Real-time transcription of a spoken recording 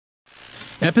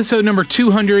Episode number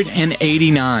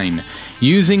 289,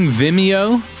 Using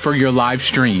Vimeo for Your Live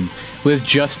Stream with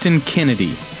Justin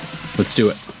Kennedy. Let's do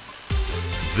it.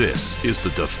 This is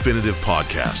the definitive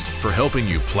podcast for helping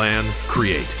you plan,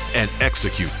 create, and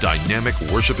execute dynamic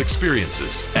worship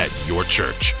experiences at your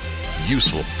church.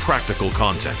 Useful, practical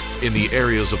content in the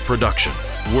areas of production,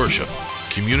 worship,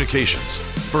 communications,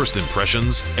 first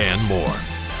impressions, and more.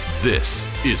 This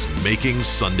is Making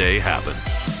Sunday Happen.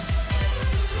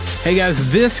 Hey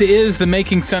guys, this is the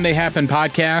Making Sunday Happen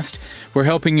podcast. We're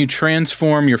helping you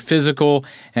transform your physical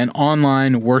and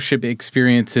online worship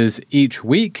experiences each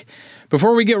week.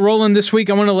 Before we get rolling this week,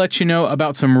 I want to let you know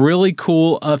about some really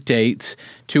cool updates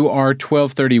to our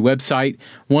 1230 website.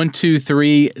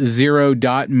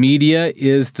 1230.media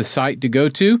is the site to go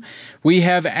to. We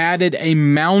have added a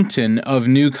mountain of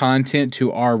new content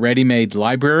to our ready-made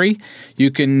library.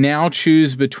 You can now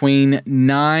choose between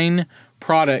 9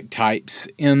 product types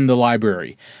in the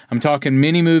library. I'm talking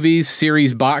mini movies,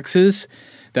 series boxes.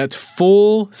 That's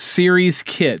full series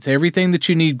kits. Everything that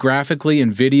you need graphically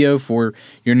and video for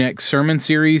your next sermon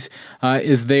series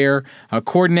is there.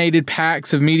 Coordinated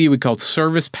packs of media we call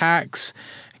service packs.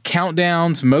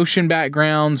 Countdowns, motion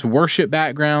backgrounds, worship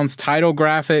backgrounds, title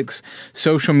graphics,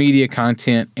 social media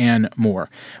content, and more.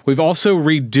 We've also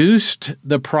reduced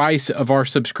the price of our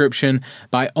subscription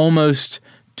by almost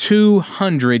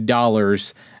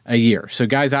 $200 a year. So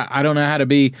guys, I don't know how to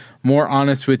be more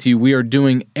honest with you. We are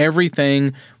doing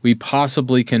everything we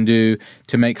possibly can do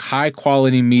to make high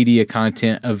quality media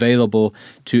content available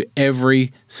to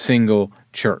every single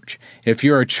church. If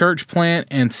you're a church plant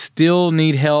and still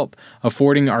need help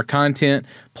affording our content,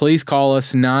 please call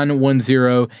us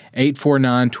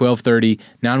 910-849-1230,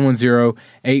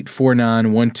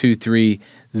 910-849-1230.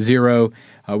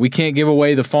 We can't give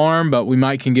away the farm, but we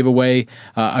can give away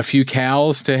a few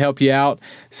cows to help you out.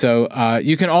 So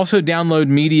you can also download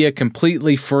media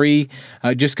completely free.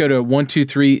 Just go to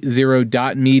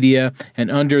 1230.media and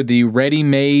under the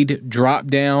ready-made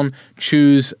drop-down,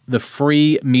 choose the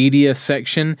free media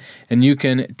section, and you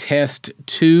can test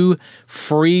 2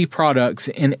 free products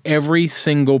in every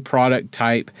single product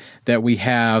type that we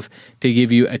have to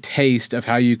give you a taste of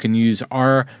how you can use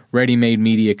our ready-made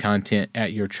media content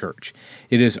at your church.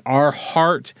 It is our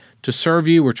heart to serve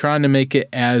you. We're trying to make it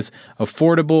as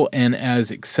affordable and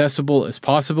as accessible as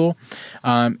possible.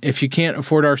 If you can't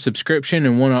afford our subscription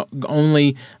and want to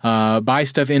only buy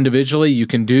stuff individually, you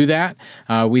can do that.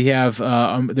 We have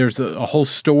there's a whole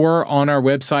store on our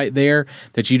website there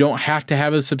that you don't have to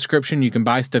have a subscription. You can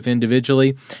buy stuff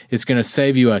individually. It's going to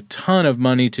save you a ton of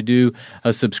money to do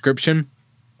a subscription.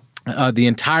 The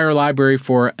entire library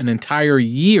for an entire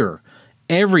year,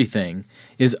 everything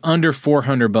is under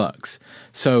 $400.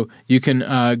 So you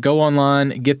can go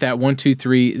online, get that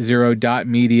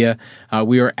 1230.media.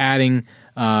 We are adding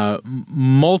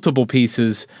multiple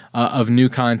pieces of new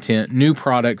content, new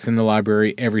products in the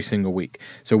library every single week.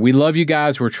 So we love you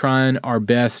guys. We're trying our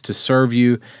best to serve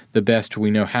you the best we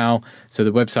know how. So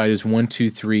the website is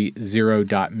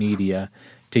 1230.media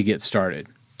to get started.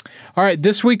 All right,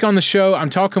 this week on the show, I'm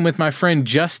talking with my friend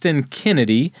Justin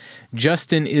Kennedy.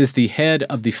 Justin is the head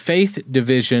of the Faith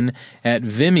Division at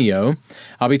Vimeo.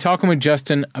 I'll be talking with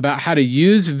Justin about how to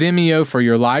use Vimeo for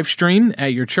your live stream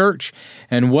at your church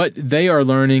and what they are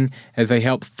learning as they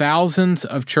help thousands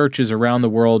of churches around the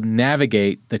world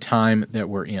navigate the time that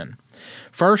we're in.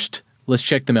 First, let's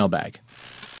check the mailbag.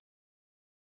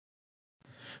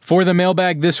 For the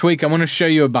mailbag this week, I want to show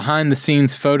you a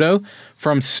behind-the-scenes photo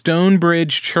from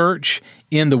Stonebridge Church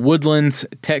in the Woodlands,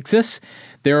 Texas.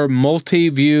 There are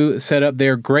multi-view set up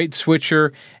there, great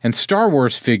switcher, and Star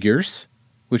Wars figures,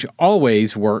 which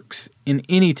always works in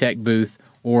any tech booth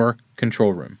or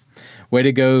control room. Way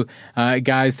to go,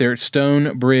 guys, there at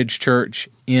Stonebridge Church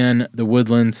in the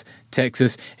Woodlands,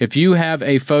 Texas. If you have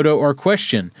a photo or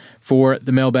question for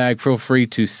the mailbag, feel free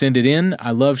to send it in.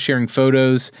 I love sharing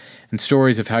photos and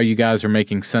stories of how you guys are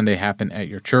making Sunday happen at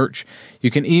your church.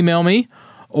 You can email me,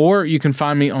 or you can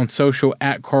find me on social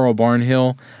at Carl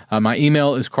Barnhill. My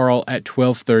email is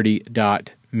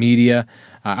carl@1230.media.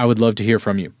 I would love to hear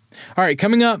from you. All right,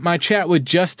 coming up, my chat with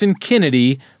Justin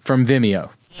Kennedy from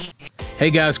Vimeo. Hey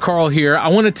guys, Carl here. I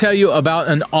want to tell you about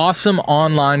an awesome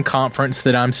online conference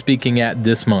that I'm speaking at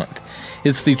this month.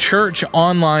 It's the Church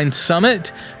Online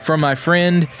Summit from my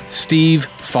friend Steve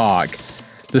Fogg.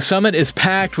 The summit is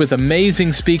packed with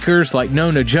amazing speakers like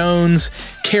Nona Jones,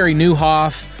 Carrie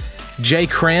Nieuwhof, Jay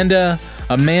Cranda,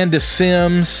 Amanda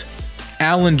Sims,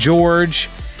 Alan George,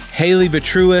 Haley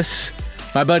Vitruis,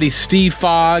 my buddy Steve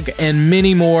Fogg, and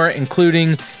many more,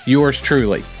 including yours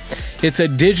truly. It's a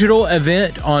digital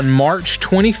event on March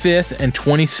 25th and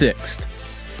 26th.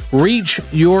 Reach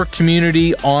your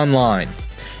community online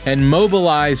and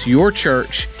mobilize your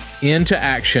church into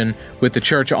action with the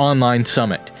Church Online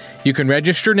Summit. You can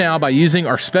register now by using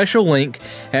our special link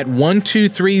at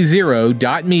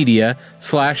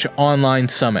 1230.media/online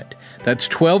summit. That's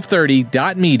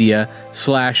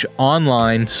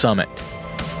 1230.media/online summit.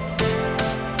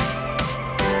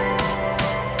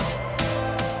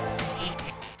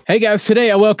 Hey guys,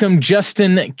 today I welcome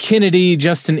Justin Kennedy.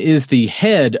 Justin is the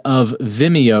head of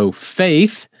Vimeo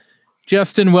Faith.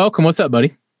 Justin, welcome. What's up,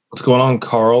 buddy? What's going on,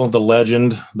 Carl? The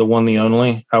legend, the one, the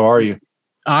only. How are you?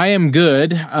 I am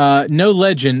good. No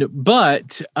legend,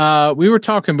 but we were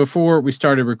talking before we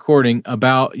started recording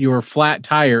about your flat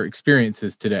tire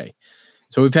experiences today.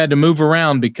 So we've had to move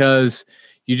around because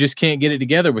you just can't get it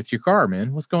together with your car,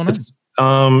 man. What's going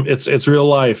on? It's real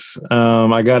life.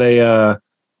 I got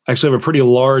actually have a pretty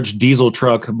large diesel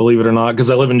truck, believe it or not,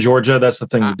 because I live in Georgia. That's the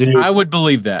thing to do. I would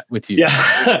believe that with you.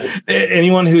 Yeah.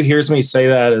 Anyone who hears me say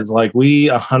that is like, we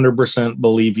 100%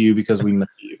 believe you because we know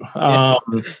you.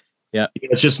 Yeah.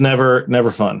 It's just never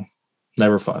fun.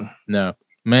 Never fun. No,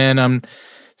 man, I'm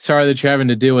sorry that you're having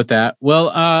to deal with that. Well,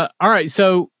 all right.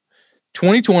 So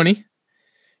 2020,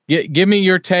 give me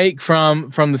your take from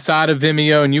the side of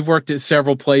Vimeo, and you've worked at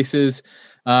several places.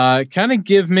 Kind of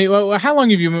give me, well, how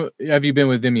long have you been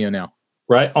with Vimeo now?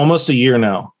 Right. Almost a year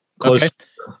now. Close. Okay.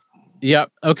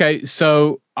 Yep. Okay.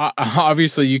 So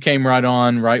obviously you came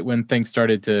right when things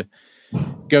started to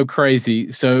go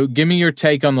crazy. So give me your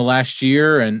take on the last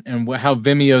year and how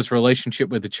Vimeo's relationship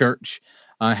with the church,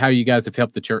 how you guys have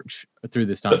helped the church through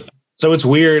this time. So it's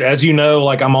weird. As you know,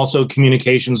 like I'm also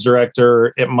communications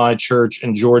director at my church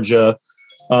in Georgia.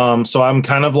 So I'm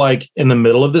kind of like in the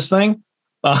middle of this thing.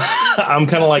 I'm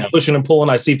kind of like pushing and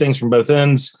pulling. I see things from both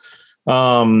ends.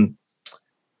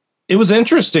 It was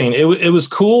interesting. It was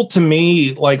cool to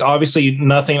me. Like obviously I'm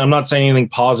not saying anything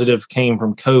positive came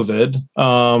from COVID.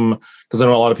 Because I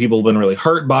know a lot of people have been really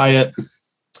hurt by it.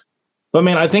 But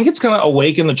man, I think it's kind of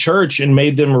awakened the church and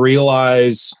made them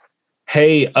realize,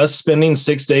 hey, us spending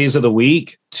 6 days of the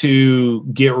week to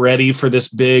get ready for this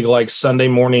big like Sunday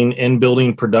morning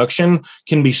in-building production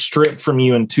can be stripped from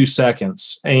you in 2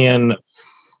 seconds. And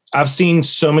I've seen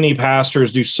so many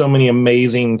pastors do so many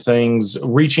amazing things,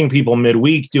 reaching people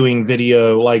midweek, doing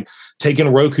video, like taking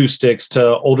Roku sticks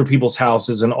to older people's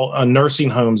houses and nursing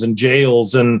homes and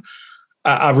jails. And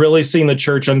I've really seen the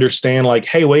church understand like,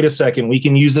 hey, wait a second, we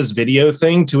can use this video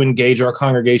thing to engage our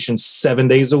congregation 7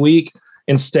 days a week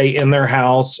and stay in their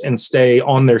house and stay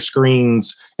on their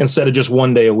screens instead of just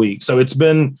 1 day a week. So it's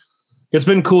been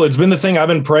cool. It's been the thing I've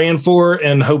been praying for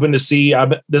and hoping to see.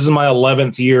 This is my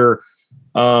 11th year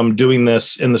doing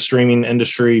this in the streaming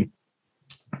industry.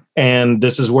 And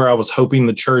this is where I was hoping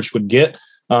the church would get.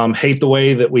 Hate the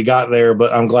way that we got there,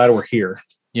 but I'm glad we're here.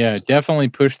 Yeah, definitely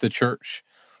push the church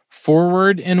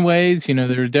forward in ways. You know,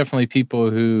 there are definitely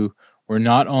people who were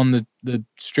not on the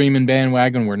streaming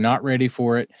bandwagon, were not ready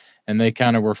for it, and they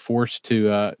kind of were forced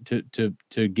to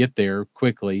get there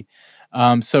quickly.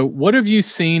 So what have you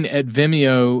seen at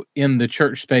Vimeo in the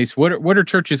church space? What are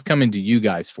churches coming to you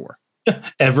guys for?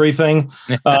 Everything.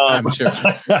 I'm sure.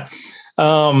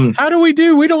 How do we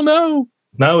do? We don't know.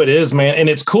 No, it is, man. And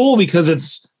it's cool because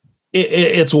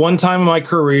it's one time in my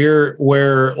career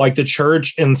where like the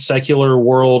church and secular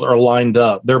world are lined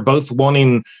up. They're both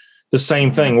wanting the same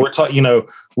thing. We're talking,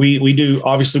 we do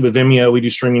obviously with Vimeo, we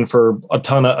do streaming for a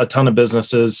ton of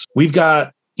businesses. We've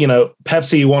got,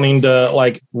 Pepsi wanting to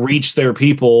like reach their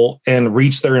people and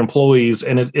reach their employees.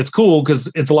 And it's cool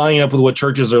because it's lining up with what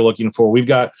churches are looking for. We've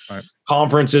got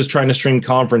conferences trying to stream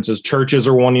conferences. Churches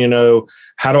are wanting to know,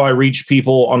 how do I reach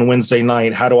people on Wednesday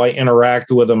night? How do I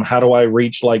interact with them? How do I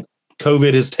reach, like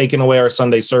COVID has taken away our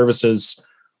Sunday services.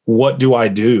 What do I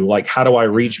do? Like, how do I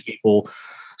reach people?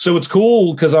 So it's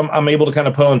cool because I'm able to kind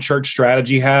of put on church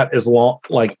strategy hat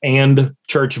and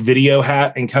church video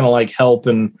hat and kind of like help.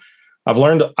 And I've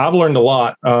learned a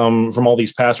lot from all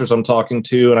these pastors I'm talking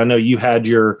to. And I know you had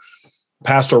your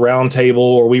pastor roundtable,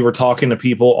 or we were talking to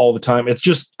people all the time. It's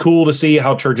just cool to see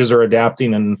how churches are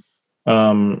adapting and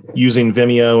using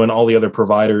Vimeo and all the other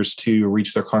providers to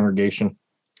reach their congregation.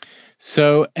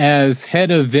 So as head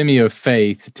of Vimeo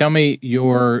Faith, tell me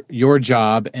your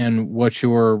job and what's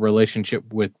your relationship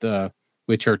with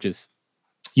churches.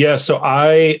 Yeah. So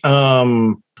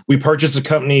we purchased a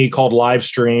company called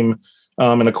Livestream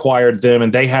and acquired them,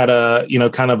 and they had a,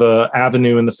 kind of a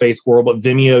avenue in the faith world, but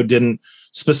Vimeo didn't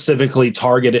specifically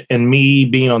target it. And me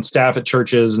being on staff at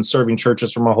churches and serving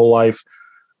churches for my whole life,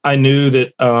 I knew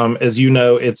that, as you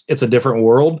know, it's a different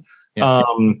world. Yeah.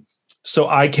 So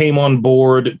I came on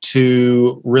board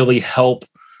to really help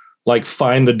like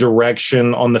find the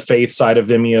direction on the faith side of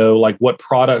Vimeo, like what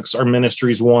products are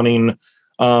ministries wanting,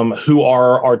 who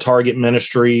are our target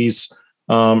ministries.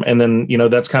 And then,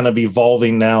 that's kind of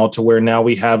evolving now to where now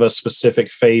we have a specific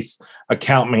faith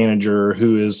account manager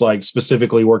who is like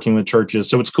specifically working with churches.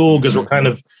 So it's cool because we're kind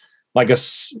of like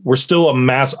we're still a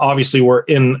mass, obviously we're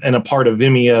in a part of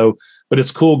Vimeo, but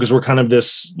it's cool because we're kind of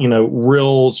this,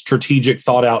 real strategic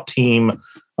thought out team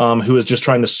who is just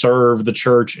trying to serve the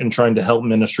church and trying to help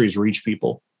ministries reach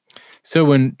people. So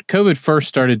when COVID first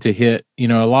started to hit, a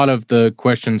lot of the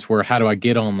questions were, how do I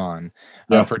get online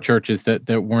for churches that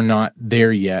were not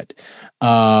there yet,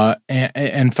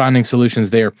 and finding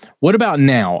solutions there. What about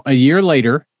now, a year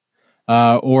later,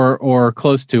 or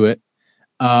close to it?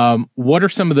 What are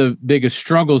some of the biggest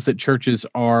struggles that churches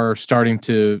are starting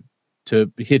to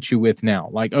hit you with now?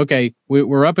 Like, okay,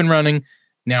 we're up and running.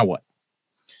 Now what?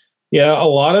 Yeah, a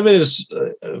lot of it is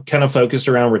kind of focused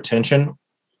around retention.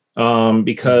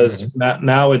 Because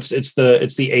now it's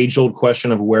the age-old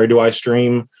question of where do I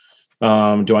stream? Do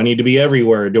I need to be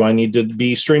everywhere? Do I need to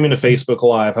be streaming to Facebook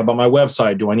Live? How about my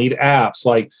website? Do I need apps?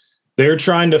 Like they're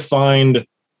trying to find,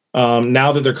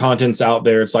 now that their content's out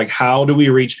there, it's like, how do we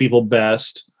reach people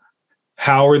best?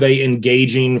 How are they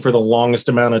engaging for the longest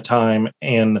amount of time?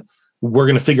 And we're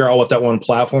going to figure out what that one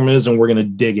platform is, and we're going to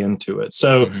dig into it.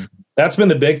 So that's been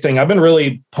the big thing. I've been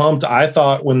really pumped. I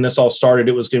thought when this all started,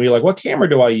 it was going to be like, what camera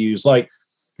do I use? Like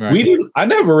I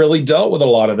never really dealt with a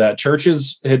lot of that.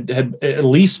 Churches had at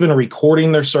least been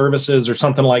recording their services or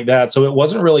something like that. So it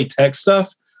wasn't really tech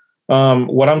stuff.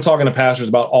 What I'm talking to pastors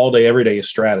about all day, every day is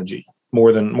strategy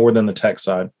more than the tech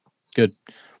side. Good.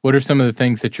 What are some of the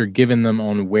things that you're giving them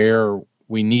on where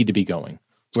we need to be going?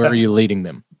 Where are you leading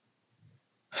them?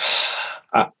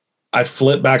 I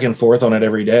flip back and forth on it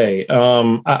every day.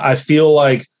 I feel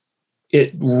like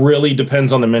it really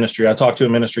depends on the ministry. I talked to a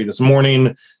ministry this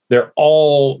morning. They're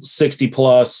all 60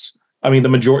 plus. I mean, the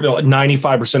majority,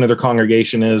 95% of their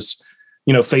congregation is,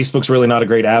 Facebook's really not a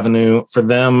great avenue for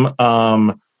them.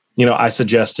 I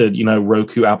suggested,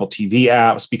 Roku, Apple TV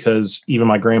apps, because even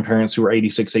my grandparents who are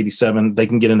 86, 87, they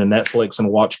can get into Netflix and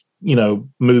watch,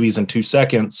 movies in 2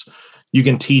 seconds. You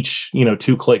can teach,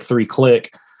 2-click,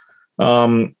 3-click.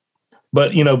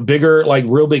 But, bigger, like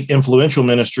real big influential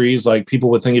ministries, like people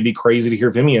would think it'd be crazy to hear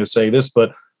Vimeo say this,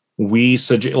 but we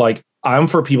suggest, like, I'm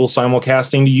for people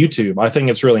simulcasting to YouTube. I think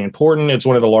it's really important. It's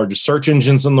one of the largest search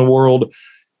engines in the world.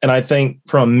 And I think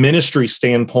from a ministry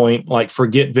standpoint, like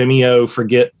forget Vimeo,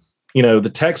 forget,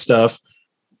 the tech stuff.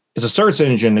 It's a search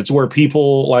engine. It's where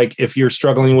people, like, if you're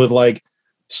struggling with like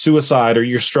suicide or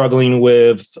you're struggling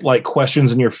with like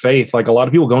questions in your faith, like a lot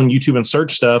of people go on YouTube and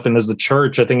search stuff. And as the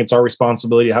church, I think it's our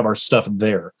responsibility to have our stuff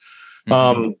there.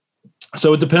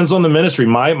 So it depends on the ministry.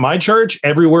 My church,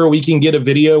 everywhere we can get a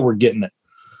video, we're getting it.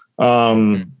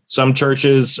 Some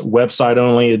churches, website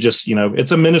only. It just,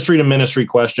 it's a ministry to ministry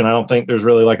question. I don't think there's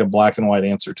really like a black and white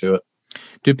answer to it.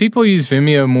 Do people use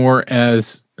Vimeo more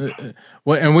as,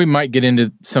 and we might get into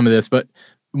some of this, but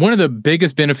one of the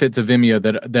biggest benefits of Vimeo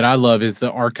that I love is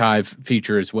the archive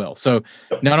feature as well. So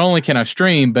not only can I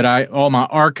stream, but all my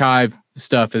archive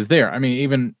stuff is there. I mean,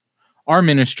 even our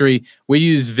ministry, we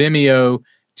use Vimeo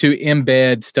to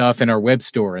embed stuff in our web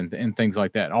store and things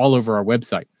like that, all over our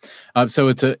website. So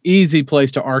it's an easy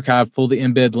place to archive, pull the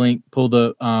embed link, pull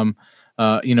the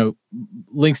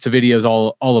links to videos,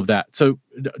 all of that. So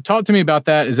talk to me about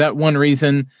that. Is that one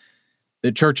reason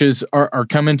that churches are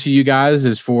coming to you guys,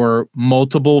 is for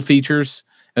multiple features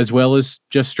as well as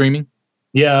just streaming?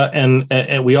 Yeah.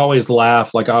 And we always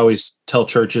laugh. Like I always tell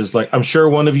churches, like, I'm sure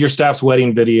one of your staff's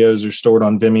wedding videos are stored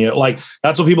on Vimeo. Like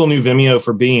that's what people knew Vimeo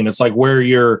for being. It's like where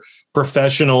your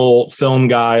professional film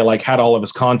guy like had all of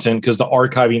his content, because the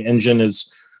archiving engine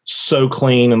is so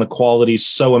clean and the quality is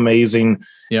so amazing.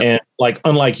 Yep. And like,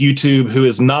 unlike YouTube, who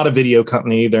is not a video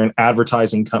company, they're an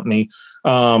advertising company.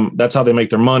 That's how they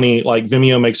make their money. Like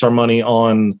Vimeo makes our money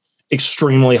on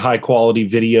extremely high quality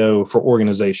video for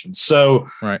organizations. So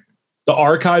the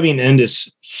archiving end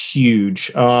is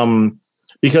huge.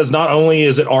 Because not only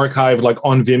is it archived like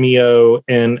on Vimeo,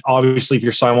 and obviously if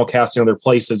you're simulcasting other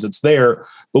places, it's there,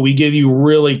 but we give you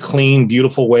really clean,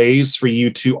 beautiful ways for you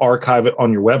to archive it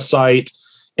on your website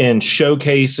and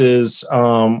showcases.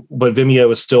 But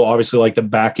Vimeo is still obviously like the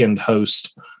back end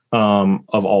host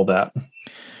of all that.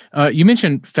 You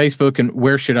mentioned Facebook and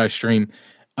where should I stream?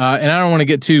 And I don't want to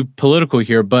get too political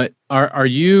here, but are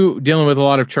you dealing with a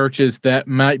lot of churches that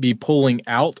might be pulling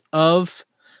out of,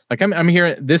 like I'm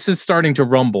hearing this is starting to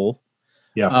rumble.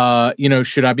 Yeah.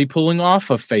 Should I be pulling off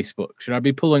of Facebook? Should I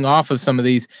be pulling off of some of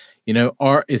these, is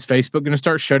Facebook going to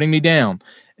start shutting me down,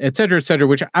 et cetera,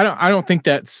 which I don't think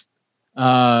that's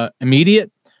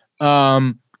immediate.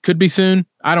 Could be soon.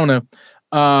 I don't know.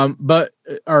 But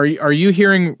are you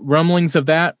hearing rumblings of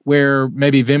that where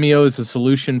maybe Vimeo is a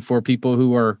solution for people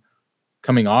who are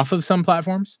coming off of some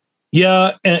platforms?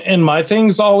 Yeah, and my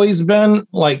thing's always been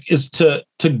like is to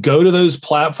go to those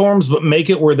platforms, but make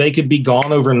it where they could be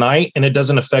gone overnight and it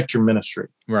doesn't affect your ministry.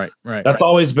 Right. That's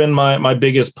always been my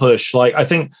biggest push. Like I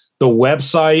think the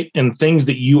website and things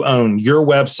that you own, your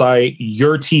website,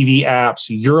 your TV apps,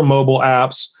 your mobile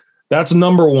apps, that's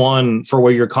number one for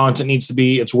where your content needs to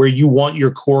be. It's where you want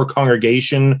your core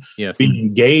congregation be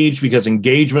engaged because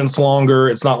engagement's longer.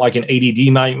 It's not like an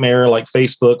ADD nightmare like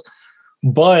Facebook,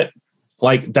 but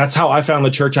like that's how I found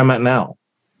the church I'm at now.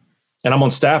 And I'm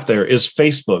on staff there is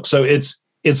Facebook. So it's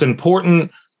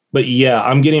important, but yeah,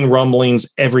 I'm getting rumblings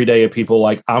every day of people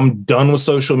like, I'm done with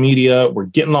social media. We're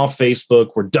getting off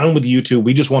Facebook. We're done with YouTube.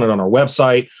 We just want it on our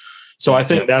website. So I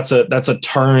think that's a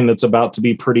turn that's about to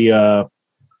be pretty, I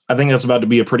think that's about to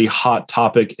be a pretty hot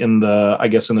topic in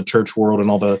the church world and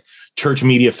all the church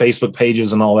media, Facebook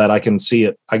pages and all that. I can see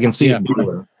it.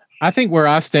 It. I think where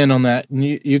I stand on that, and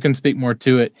you can speak more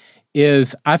to it,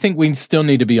 is I think we still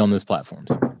need to be on those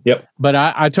platforms. Yep. But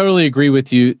I totally agree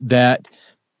with you that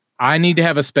I need to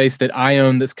have a space that I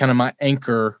own that's kind of my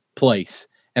anchor place.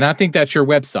 And I think that's your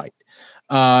website.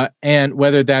 And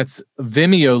whether that's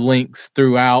Vimeo links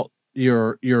throughout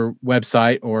your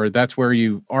website or that's where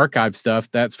you archive stuff,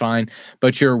 that's fine.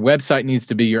 But your website needs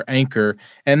to be your anchor.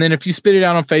 And then if you spit it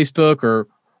out on Facebook or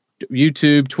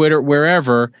YouTube, Twitter,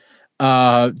 wherever,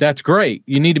 that's great.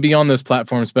 You need to be on those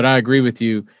platforms. But I agree with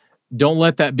you. Don't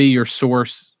let that be your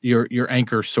source, your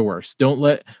anchor source.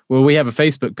 We have a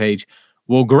Facebook page.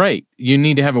 Well, great. You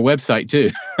need to have a website too.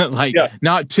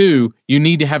 Not two, you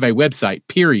need to have a website,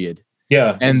 period.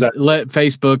 Yeah. And exactly. Let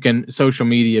Facebook and social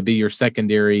media be your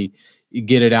secondary. You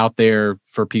get it out there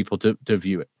for people to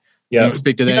view it. Yeah.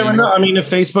 Speak to that. You never know. I mean, if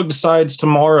Facebook decides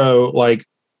tomorrow, like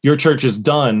your church is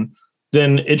done,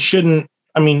 then it shouldn't,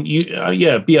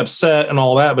 be upset and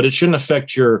all that, but it shouldn't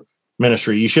affect your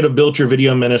ministry. You should have built your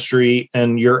video ministry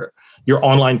and your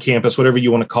online campus, whatever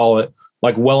you want to call it,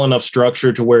 like well enough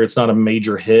structured to where it's not a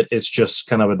major hit. It's just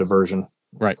kind of a diversion.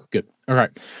 Right. Good. All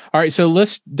right. So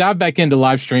let's dive back into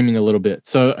live streaming a little bit.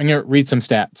 So I'm going to read some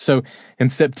stats. So in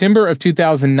September of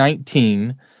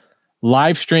 2019,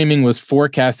 live streaming was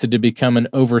forecasted to become an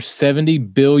over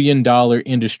 $70 billion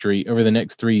industry over the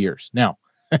next 3 years. Now,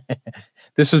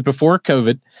 this was before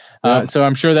COVID, so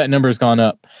I'm sure that number has gone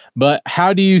up. But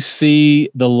how do you see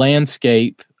the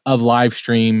landscape of live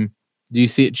stream? Do you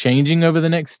see it changing over the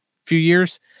next few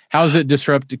years? How has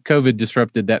COVID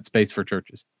disrupted that space for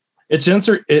churches? It's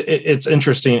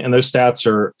interesting, and those stats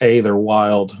are they're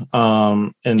wild.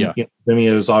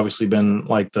 Vimeo's obviously been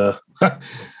like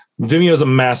Vimeo's a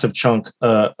massive chunk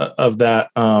of that.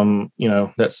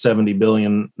 That 70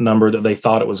 billion number that they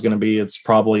thought it was going to be. It's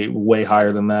probably way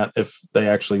higher than that if they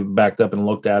actually backed up and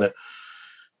looked at it.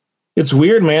 It's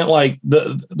weird, man. Like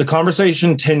the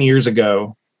conversation 10 years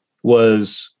ago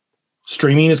was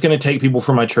streaming is going to take people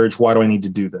from my church. Why do I need to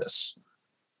do this?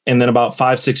 And then about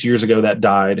 5-6 years ago, that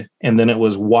died. And then it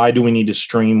was, why do we need to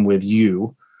stream with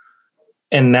you?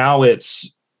 And now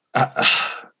it's,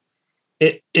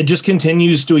 it just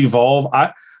continues to evolve.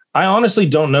 I honestly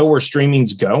don't know where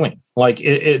streaming's going. Like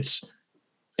it's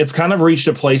kind of reached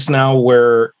a place now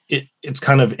where it's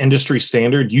kind of industry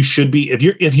standard. You should be,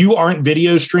 if you aren't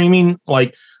video streaming,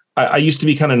 like I used to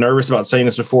be kind of nervous about saying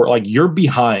this before, like you're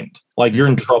behind, like you're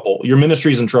in trouble. Your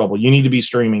ministry's in trouble. You need to be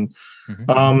streaming.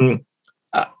 Mm-hmm.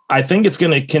 I think it's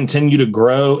going to continue to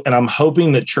grow, and I'm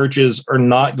hoping that churches are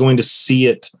not going to see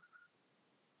it.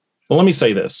 Well, let me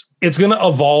say this. It's going to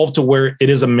evolve to where it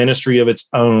is a ministry of its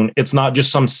own. It's not just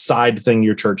some side thing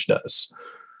your church does.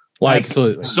 Like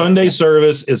Absolutely. Sunday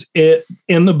service is it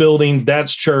in the building.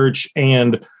 That's church.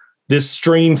 And this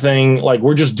stream thing, like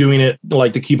we're just doing it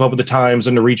like to keep up with the times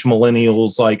and to reach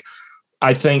millennials. Like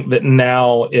I think that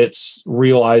now it's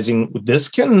realizing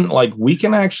we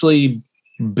can actually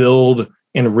build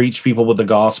and reach people with the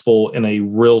gospel in a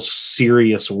real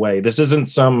serious way. This isn't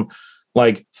some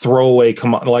like throwaway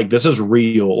like this is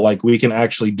real. Like we can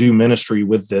actually do ministry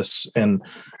with this. And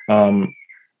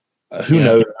who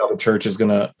knows how the church is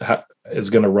gonna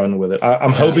run with it.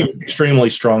 I'm hoping extremely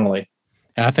strongly.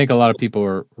 I think a lot of people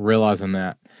are realizing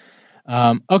that.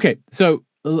 Okay, so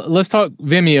let's talk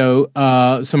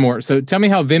Vimeo some more. So tell me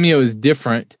how Vimeo is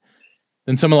different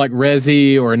than someone like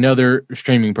Resi or another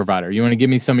streaming provider. You want to give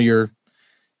me some of your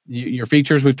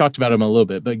features? We've talked about them a little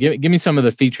bit, but give me some of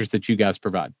the features that you guys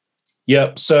provide.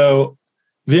 Yep. So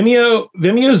Vimeo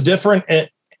is different in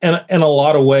a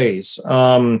lot of ways.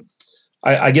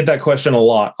 I get that question a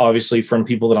lot, obviously, from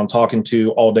people that I'm talking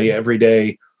to all day, every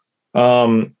day.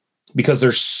 because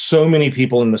there's so many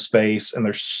people in the space and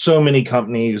there's so many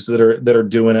companies that are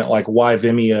doing it, like why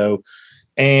Vimeo.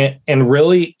 And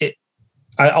really,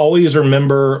 I always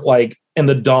remember, like, in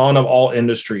the dawn of all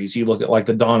industries, you look at like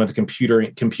the dawn of the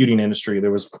computing industry,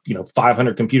 there was,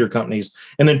 500 computer companies,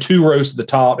 and then 2 rose to the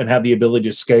top and had the ability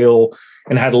to scale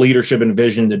and had leadership and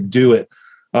vision to do it.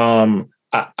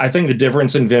 I think the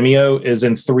difference in Vimeo is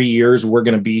in 3 years, we're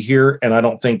going to be here. And I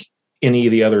don't think any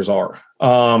of the others are.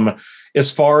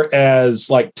 As far as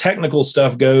like technical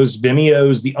stuff goes, Vimeo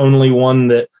is the only one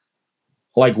that,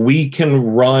 like, we can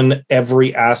run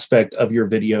every aspect of your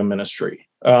video ministry.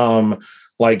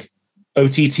 Like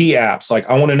OTT apps, like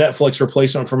I want a Netflix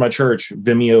replacement for my church,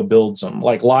 Vimeo builds them.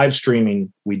 Like live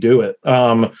streaming, we do it.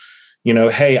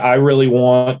 Hey, I really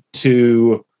want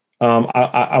to,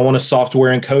 I want a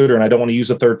software encoder and I don't want to use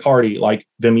a third party, like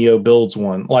Vimeo builds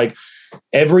one. Like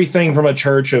everything from a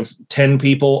church of 10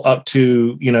 people up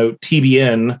to,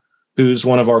 TBN, who's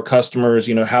one of our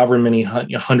customers, however many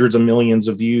hundreds of millions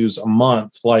of views a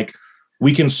month. Like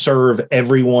we can serve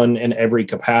everyone in every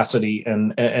capacity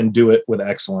and do it with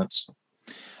excellence.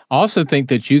 I also think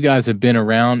that you guys have been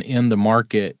around in the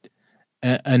market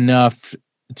enough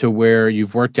to where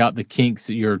you've worked out the kinks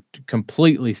that you're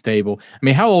completely stable. I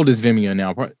mean, how old is Vimeo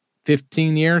now?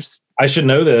 15 years? I should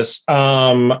know this.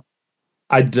 I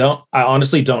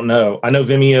honestly don't know. I know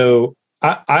Vimeo.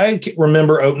 I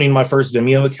remember opening my first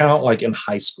Vimeo account like in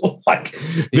high school. Like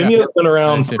Vimeo's been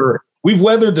around we've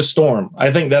weathered the storm.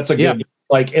 I think that's a good,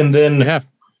 and then,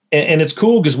 and it's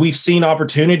cool because we've seen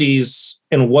opportunities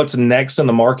in what's next in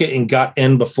the market and got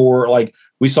in before, like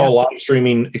we saw live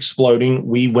streaming exploding.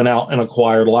 We went out and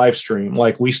acquired Livestream.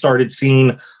 Like we started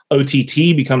seeing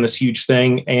OTT become this huge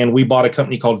thing. And we bought a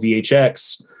company called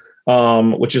VHX,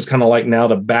 which is kind of like now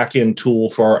the back end tool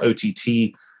for our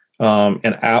OTT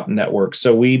and app network.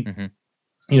 So we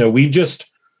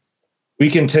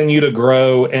continue to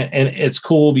grow, and it's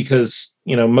cool because,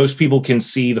 most people can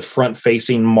see the front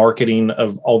facing marketing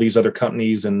of all these other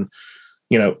companies. And,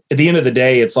 at the end of the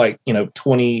day, it's like,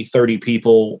 20, 30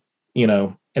 people,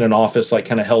 in an office, like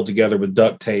kind of held together with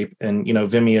duct tape. And,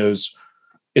 Vimeo's,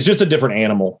 it's just a different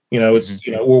animal. It's,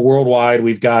 we're worldwide.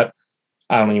 We've got,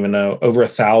 I don't even know, over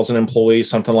 1,000 employees,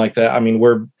 something like that. I mean,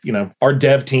 we're, our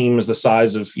dev team is the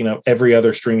size of, every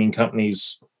other streaming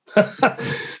company's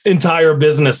entire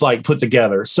business, like put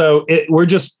together. So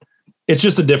it's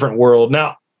just a different world.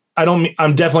 Now,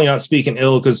 I'm definitely not speaking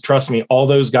ill, because trust me, all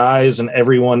those guys and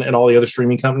everyone and all the other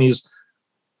streaming companies,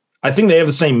 I think they have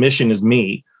the same mission as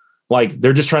me. Like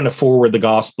they're just trying to forward the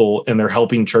gospel and they're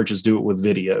helping churches do it with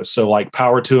video. So like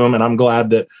power to them. And I'm glad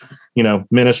that,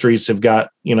 ministries have got,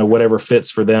 whatever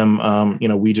fits for them.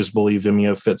 We just believe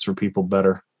Vimeo fits for people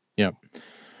better. Yep.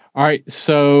 All right.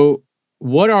 So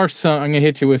what are I'm going to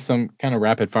hit you with some kind of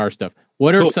rapid fire stuff.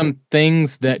 What are some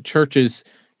things that churches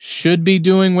should be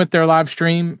doing with their live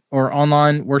stream or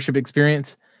online worship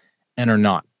experience and are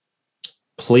not?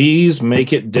 Please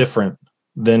make it different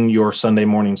than your Sunday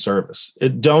morning service.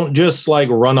 Don't just like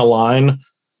run a line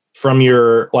from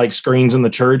your like screens in the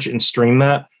church and stream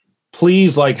that.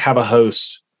 Please like have a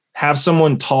host, have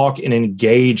someone talk and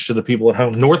engage to the people at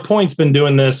home. North Point's been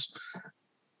doing this,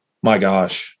 my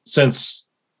gosh, since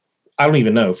I don't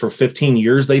even know, for 15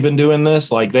 years they've been doing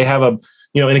this. Like they have an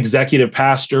executive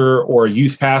pastor or a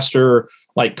youth pastor,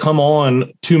 like come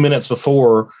on 2 minutes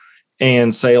before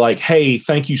and say like, hey,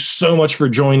 thank you so much for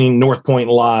joining North Point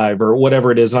Live or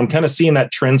whatever it is. And I'm kind of seeing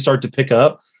that trend start to pick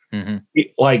up.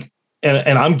 Like,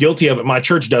 and I'm guilty of it. My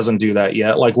church doesn't do that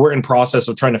yet. Like we're in process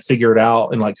of trying to figure it out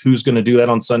and like who's going to do that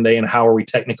on Sunday and how are we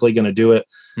technically going to do it.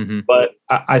 But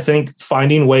I think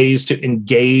finding ways to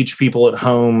engage people at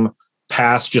home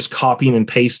past just copying and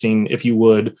pasting, if you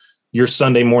would, your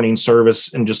Sunday morning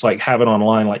service and just like have it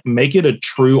online, like make it a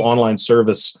true online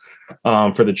service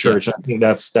for the church. I think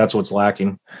that's what's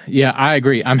lacking. Yeah, I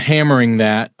agree. I'm hammering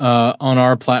that on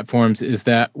our platforms is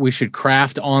that we should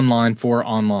craft online for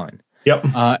online. Yep.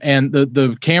 And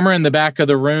the camera in the back of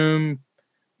the room,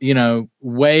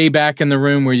 way back in the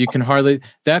room where you can hardly,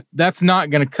 that's not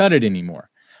going to cut it anymore.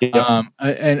 Yep.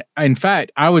 And in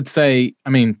fact, I would say, I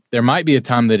mean, there might be a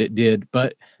time that it did,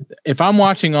 but if I'm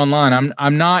watching online,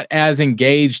 I'm not as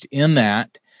engaged in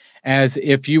that as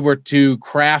if you were to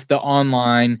craft the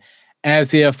online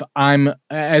as if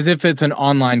it's an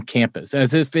online campus,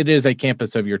 as if it is a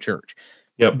campus of your church.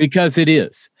 Yep. Because it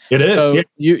is. It is. So yep.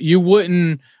 you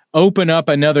wouldn't open up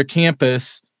another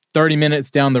campus 30 minutes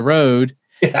down the road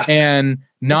and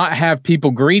not have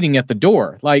people greeting at the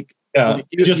door. Like,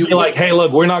 you just be like, hey,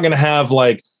 look, we're not going to have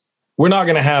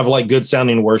good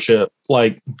sounding worship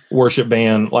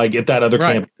band, like at that other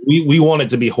campus. we want it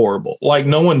to be horrible. Like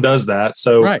no one does that.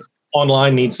 So right.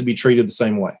 Online needs to be treated the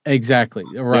same way. Exactly.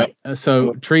 Right. Yep.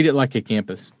 So treat it like a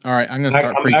campus. All right. I'm going to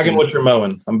start I'm preaching. bagging what you're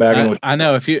mowing. I'm bagging what I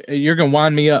know. If you're going to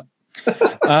wind me up.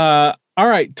 All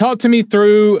right. Talk me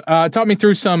through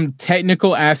some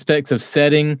technical aspects of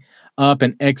setting up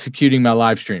and executing my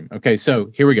live stream. Okay. So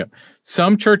here we go.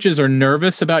 Some churches are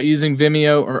nervous about using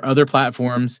Vimeo or other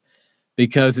platforms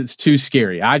because it's too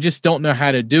scary. I just don't know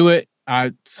how to do it.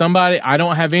 I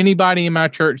don't have anybody in my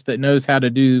church that knows how to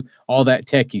do all that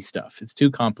techie stuff. It's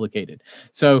too complicated.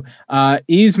 So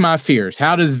ease my fears.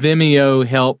 How does Vimeo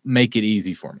help make it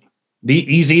easy for me? The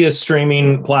easiest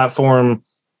streaming platform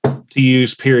to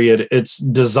use, period. It's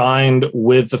designed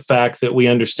with the fact that we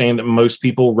understand that most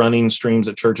people running streams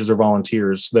at churches are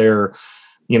volunteers. They're,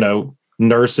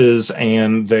 nurses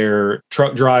and they're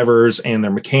truck drivers and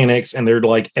they're mechanics and they're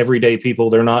like everyday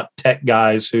people. They're not tech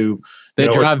guys who They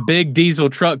drive big diesel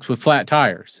trucks with flat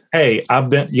tires. Hey,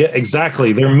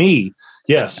 exactly. They're me.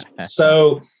 Yes.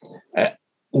 So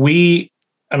we're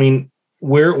kind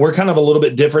of a little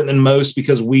bit different than most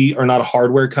because we are not a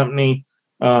hardware company.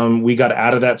 We got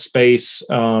out of that space.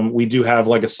 We do have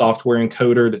like a software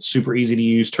encoder that's super easy to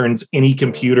use, turns any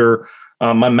computer,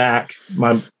 my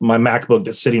MacBook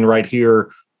that's sitting right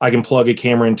here, I can plug a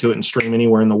camera into it and stream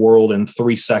anywhere in the world in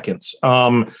 3 seconds.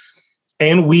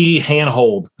 And we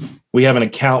handhold. We have an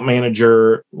account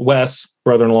manager, Wes,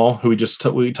 brother-in-law, who we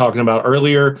were talking about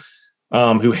earlier,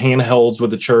 who handholds with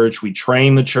the church. We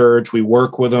train the church. We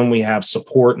work with them. We have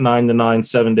support 9 to 9,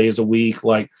 7 days a week.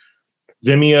 Like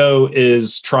Vimeo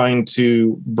is trying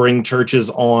to bring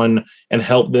churches on and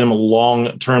help them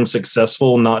long-term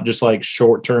successful, not just like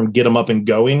short-term, get them up and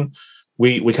going.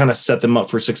 We kind of set them up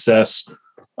for success,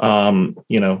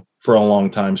 for a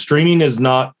long time. Streaming is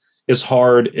not as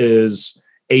hard as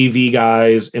AV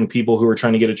guys and people who are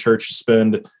trying to get a church to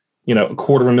spend,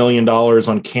 $250,000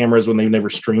 on cameras when they've never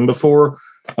streamed before.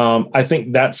 I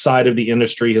think that side of the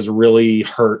industry has really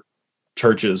hurt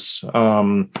churches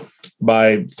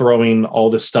by throwing all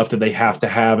this stuff that they have to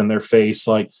have in their face.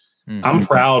 Like, I'm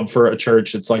proud for a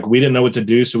church. It's like, we didn't know what to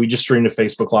do, so we just streamed to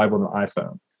Facebook Live with an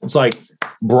iPhone. It's like,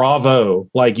 bravo.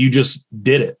 Like, you just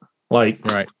did it. Like,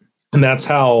 right. And that's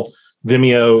how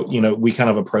Vimeo, we kind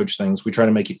of approach things. We try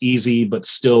to make it easy, but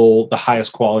still the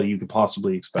highest quality you could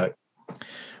possibly expect.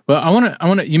 Well, I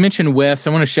want to, you mentioned Wes. I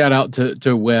want to shout out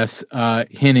to Wes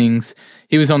Hennings.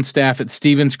 He was on staff at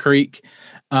Stevens Creek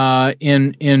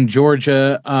in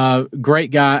Georgia.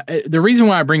 Great guy. The reason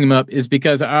why I bring him up is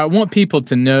because I want people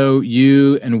to know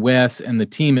you and Wes and the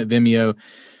team at Vimeo,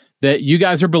 that you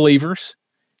guys are believers.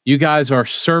 You guys are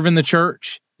serving the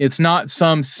church. It's not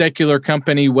some secular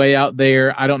company way out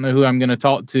there. I don't know who I'm going to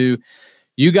talk to.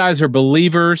 You guys are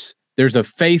believers. There's a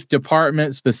faith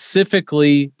department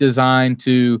specifically designed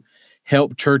to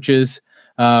help churches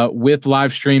with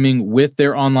live streaming, with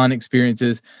their online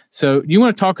experiences. So you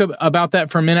want to talk about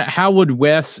that for a minute? How would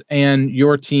Wes and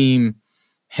your team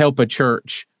help a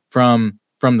church from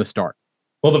the start?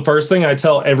 Well, the first thing I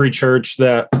tell every church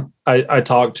that I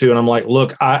talk to, and I'm like,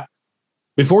 look,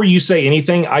 before you say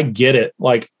anything, I get it.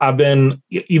 Like, I've been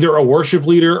either a worship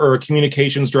leader or a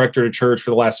communications director at church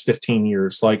for the last 15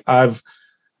 years. Like, I've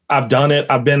done it.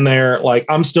 I've been there. Like,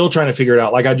 I'm still trying to figure it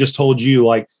out. Like I just told you,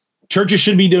 like, churches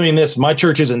should be doing this. My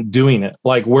church isn't doing it.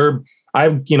 Like,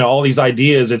 I've all these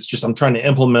ideas. It's just, I'm trying to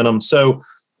implement them. So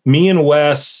me and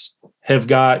Wes have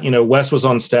got, Wes was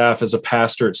on staff as a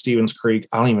pastor at Stevens Creek.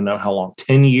 I don't even know how long,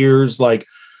 10 years. Like,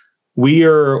 we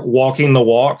are walking the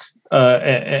walk.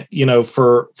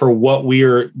 For what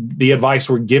the advice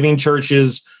we're giving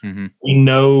churches. Mm-hmm. We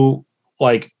know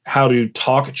like how to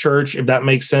talk at church, if that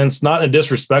makes sense, not in a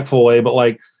disrespectful way, but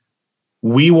like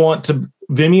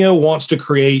Vimeo wants to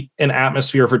create an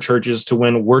atmosphere for churches to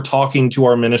when we're talking to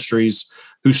our ministries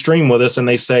who stream with us and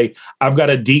they say, I've got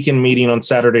a deacon meeting on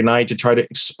Saturday night to try to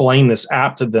explain this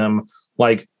app to them.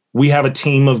 Like, we have a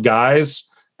team of guys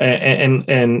and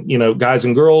guys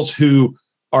and girls who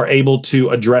are able to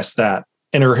address that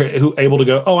and are able to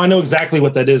go, oh, I know exactly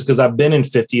what that is because I've been in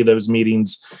 50 of those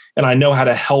meetings and I know how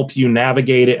to help you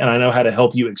navigate it and I know how to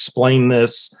help you explain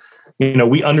this.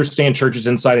 We understand churches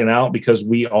inside and out because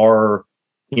we are,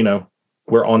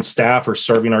 we're on staff or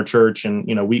serving our church and,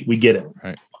 we get it.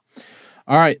 Right.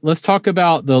 All right, let's talk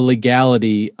about the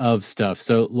legality of stuff.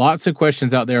 So lots of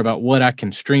questions out there about what I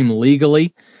can stream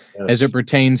legally as it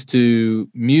pertains to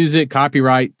music,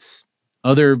 copyrights,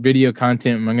 other video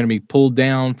content. Am I going to be pulled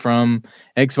down from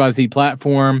XYZ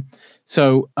platform?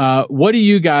 So what do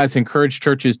you guys encourage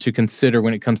churches to consider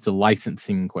when it comes to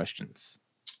licensing questions?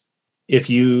 If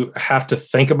you have to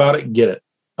think about it, get it.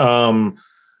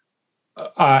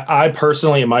 I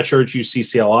personally, at my church, use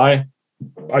CCLI.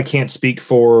 I can't speak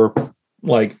for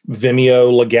like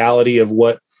Vimeo legality of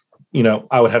what,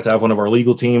 I would have to have one of our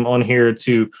legal team on here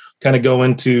to kind of go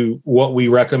into what we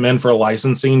recommend for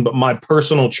licensing. But my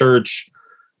personal church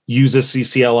uses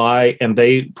CCLI, and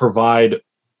they provide,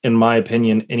 in my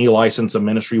opinion, any license a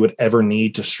ministry would ever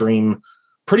need to stream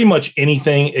pretty much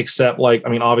anything except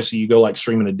obviously you go like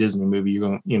streaming a Disney movie,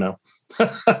 you're going,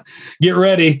 get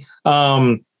ready.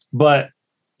 But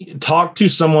talk to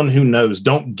someone who knows.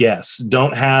 Don't guess.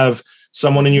 Don't have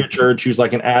someone in your church who's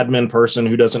like an admin person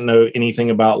who doesn't know anything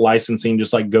about licensing.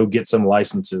 Just like go get some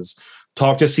licenses.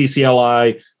 Talk to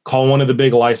CCLI, call one of the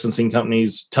big licensing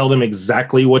companies, tell them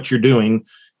exactly what you're doing,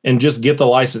 and just get the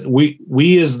license.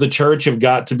 We as the church have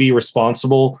got to be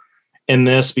responsible in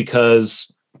this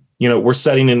because, we're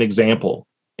setting an example.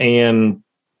 And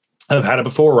I've had it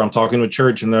before where I'm talking to a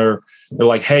church and they're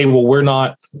like, hey, well, we're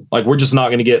just not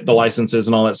going to get the licenses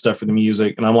and all that stuff for the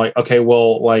music. And I'm like, okay,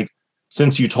 well, like,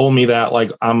 since you told me that,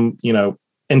 like, I'm,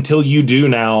 until you do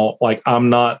now, like,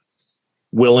 I'm not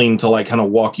willing to like kind of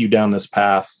walk you down this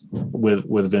path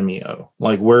with Vimeo.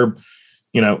 Like we're,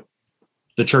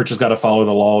 the church has got to follow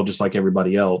the law just like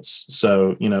everybody else.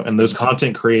 So, and those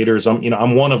content creators,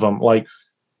 I'm one of them, like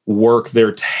work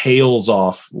their tails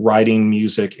off writing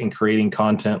music and creating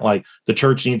content. Like the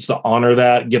church needs to honor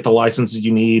that, get the licenses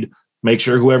you need, make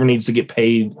sure whoever needs to get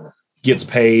paid gets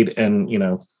paid. And,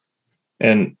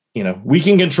 we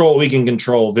can control what we can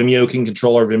control. Vimeo can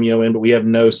control our Vimeo in, but we have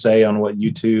no say on what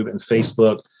YouTube and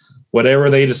Facebook, whatever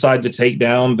they decide to take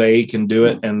down, they can do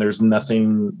it. And there's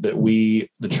nothing that we,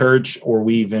 the church or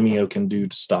we Vimeo can do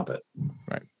to stop it.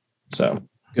 Right. So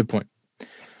good point.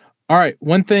 All right.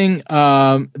 One thing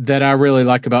that I really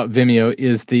like about Vimeo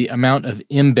is the amount of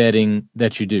embedding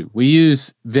that you do. We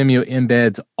use Vimeo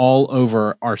embeds all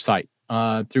over our site,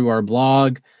 through our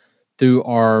blog, through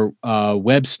our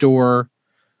web store,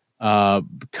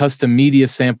 custom media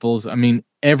samples. I mean,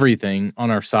 everything on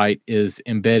our site is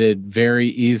embedded very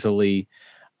easily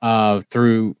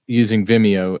through using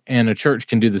Vimeo, and a church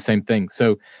can do the same thing.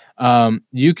 So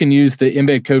you can use the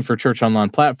embed code for Church Online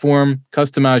platform,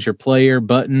 customize your player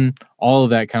button, all of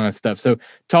that kind of stuff. So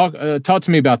talk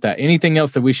to me about that. Anything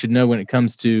else that we should know when it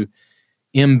comes to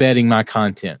embedding my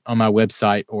content on my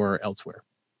website or elsewhere?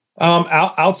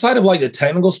 Outside of like the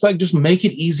technical spec, just make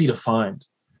it easy to find.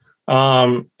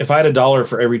 If I had $1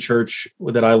 for every church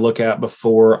that I look at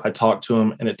before I talk to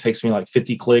them and it takes me like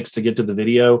 50 clicks to get to the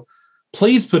video,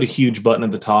 please put a huge button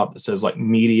at the top that says like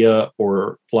media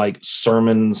or like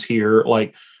sermons here,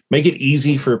 like make it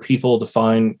easy for people to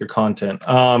find your content.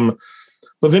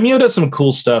 But Vimeo does some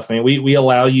cool stuff, man. We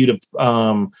allow you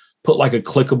to put like a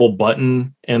clickable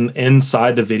button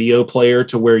inside the video player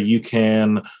to where you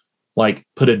can like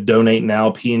put a donate now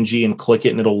PNG and click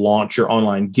it and it'll launch your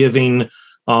online giving.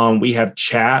 We have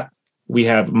chat, we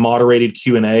have moderated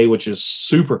Q&A, which is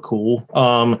super cool.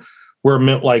 We're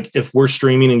like, if we're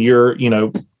streaming and you're,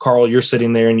 Carl, you're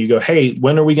sitting there and you go, hey,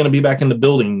 when are we going to be back in the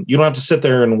building? You don't have to sit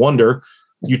there and wonder.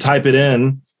 You type it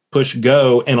in, push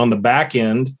go, and on the back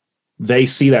end, they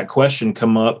see that question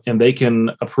come up and they can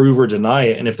approve or deny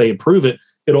it. And if they approve it,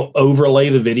 it'll overlay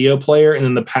the video player and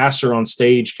then the pastor on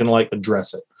stage can like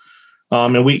address it.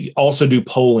 And we also do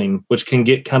polling, which can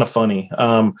get kind of funny.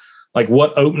 Like,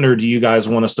 what opener do you guys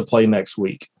want us to play next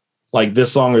week? Like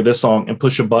this song or this song, and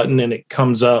push a button and it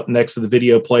comes up next to the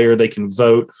video player. They can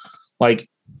vote. Like,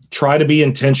 try to be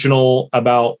intentional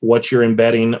about what you're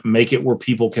embedding. Make it where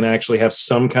people can actually have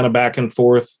some kind of back and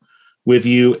forth with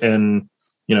you. And,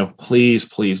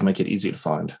 please make it easy to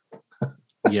find.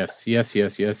 Yes. When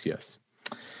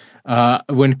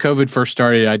COVID first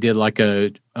started, I did like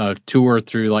a tour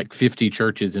through like 50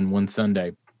 churches in one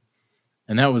Sunday.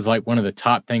 And that was like one of the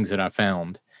top things that I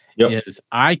found. Yep. Is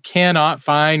I cannot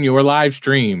find your live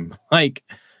stream. Like,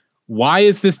 why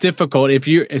is this difficult?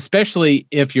 Especially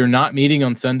if you're not meeting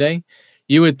on Sunday,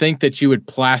 you would think that you would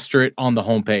plaster it on the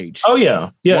homepage. Oh yeah.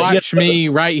 Watch me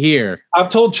right here. I've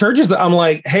told churches that I'm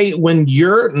like, hey, when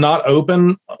you're not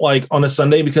open, like on a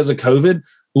Sunday because of COVID,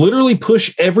 literally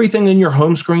push everything in your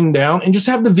home screen down and just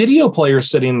have the video player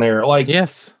sitting there. Like,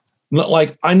 yes.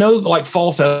 Like, I know like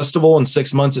fall festival in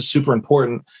 6 months is super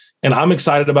important. And I'm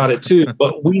excited about it too,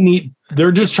 but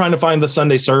they're just trying to find the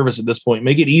Sunday service at this point.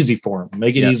 Make it easy for them.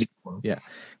 Make it easy for them. Yeah.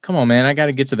 Come on, man. I got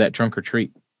to get to that trunk or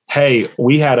treat. Hey,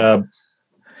 we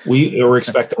were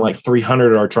expecting like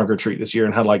 300 at our trunk or treat this year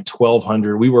and had like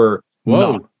 1,200. We were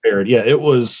not prepared. Yeah. It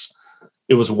was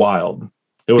wild.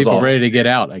 It was people ready to get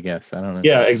out, I guess. I don't know.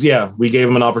 Yeah. We gave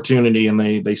them an opportunity and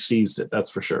they seized it.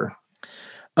 That's for sure.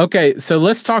 Okay. So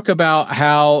let's talk about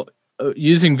how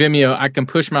using Vimeo, I can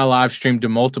push my live stream to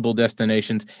multiple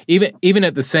destinations, even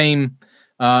at the same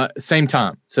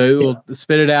time. So it will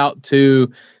spit it out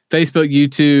to Facebook,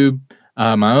 YouTube,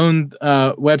 my own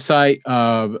website,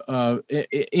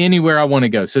 anywhere I want to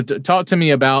go. So talk to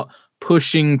me about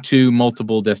pushing to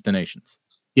multiple destinations.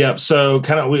 Yeah. So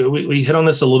kind of we hit on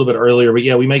this a little bit earlier, but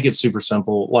yeah, we make it super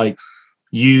simple. Like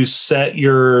you set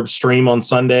your stream on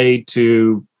Sunday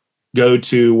to go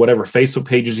to whatever Facebook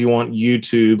pages you want,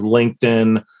 YouTube,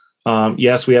 LinkedIn.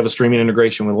 Yes, we have a streaming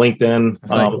integration with LinkedIn.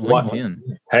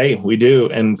 LinkedIn. Hey, we do.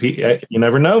 And you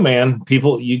never know, man.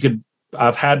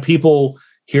 I've had people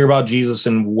hear about Jesus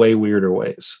in way weirder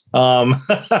ways. And,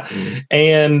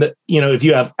 if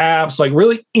you have apps, like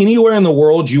really anywhere in the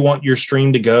world you want your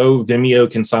stream to go, Vimeo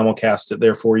can simulcast it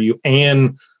there for you.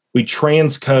 And we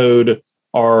transcode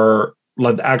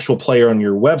the actual player on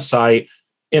your website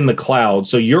in the cloud.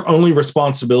 So your only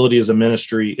responsibility as a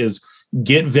ministry is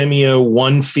get Vimeo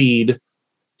one feed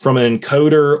from an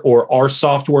encoder or our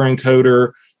software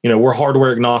encoder. We're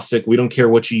hardware agnostic. We don't care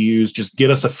what you use. Just get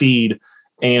us a feed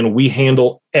and we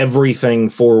handle everything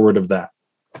forward of that.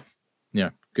 Yeah,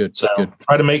 good. So good.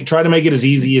 Try to make it as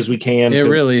easy as we can. It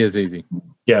really is easy.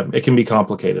 Yeah, it can be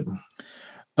complicated.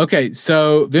 Okay,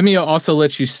 so Vimeo also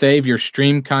lets you save your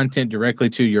stream content directly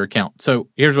to your account. So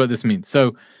here's what this means.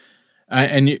 So,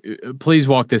 please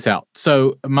walk this out.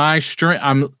 So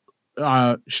I'm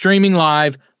streaming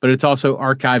live, but it's also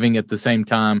archiving at the same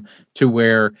time to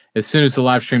where as soon as the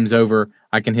live stream's over,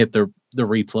 I can hit the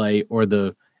replay or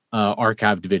the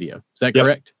archived video. Is that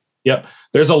correct? Yep.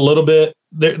 There's a little bit,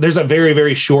 there's a very,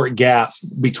 very short gap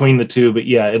between the two, but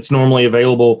yeah, it's normally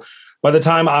available. By the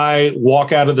time I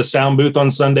walk out of the sound booth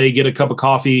on Sunday, get a cup of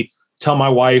coffee, tell my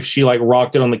wife she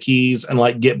rocked it on the keys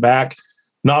and get back,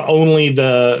 not only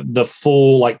the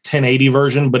full 1080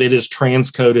 version, but it is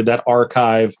transcoded, that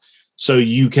archive. So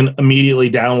you can immediately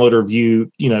download or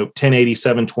view, 1080,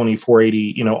 720,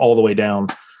 480, all the way down,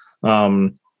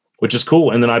 which is cool.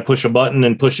 And then I push a button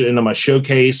and push it into my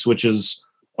showcase, which is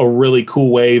a really cool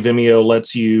way Vimeo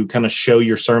lets you kind of show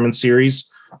your sermon series.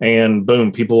 And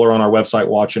boom, people are on our website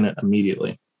watching it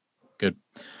immediately. Good.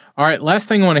 All right. Last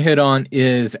thing I want to hit on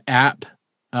is the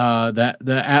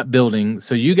app building.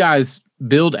 So you guys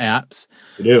build apps.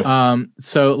 We do.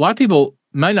 So a lot of people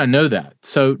might not know that.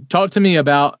 So talk to me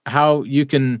about how you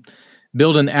can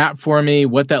build an app for me,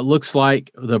 what that looks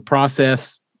like, the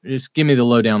process. Just give me the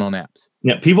lowdown on apps.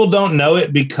 Yeah, people don't know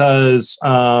it because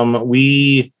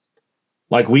we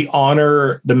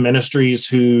honor the ministries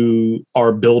who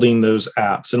are building those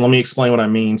apps. And let me explain what I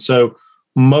mean. So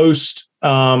most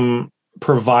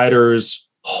providers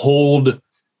hold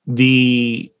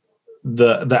the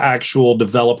actual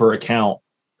developer account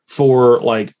for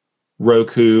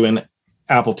Roku and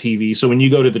Apple TV. So when you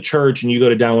go to the church and you go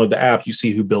to download the app, you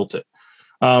see who built it.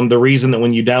 The reason that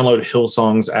when you download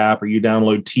Hillsong's app or you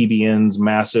download TBN's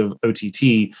massive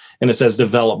OTT and it says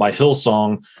developed by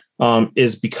Hillsong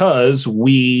is because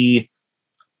we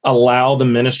allow the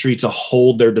ministry to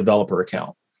hold their developer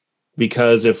account.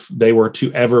 Because if they were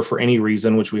to ever, for any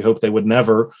reason, which we hope they would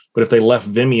never, but if they left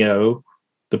Vimeo,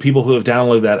 the people who have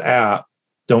downloaded that app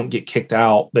don't get kicked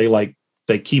out. They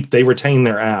retain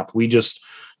their app. We just,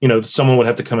 someone would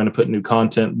have to come in and put new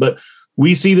content. But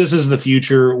we see this as the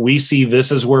future. We see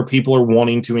this as where people are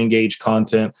wanting to engage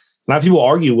content. And I have people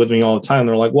argue with me all the time.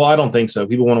 They're like, well, I don't think so.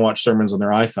 People want to watch sermons on their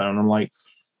iPhone. I'm like,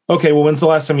 okay, well, when's the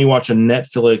last time you watched a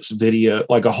Netflix video,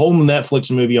 a whole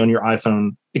Netflix movie on your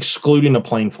iPhone, excluding a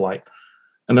plane flight?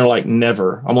 And they're like,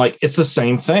 never. I'm like, it's the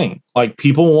same thing.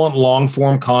 People want long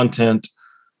form content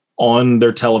on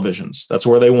their televisions. That's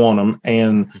where they want them.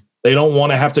 And they don't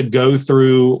want to have to go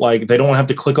through, they don't have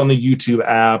to click on the YouTube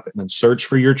app and then search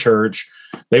for your church.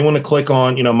 They want to click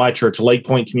on, my church, Lake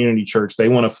Point Community Church. They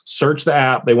want to search the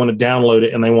app. They want to download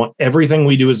it. And they want everything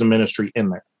we do as a ministry in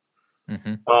there.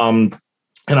 Mm-hmm.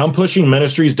 And I'm pushing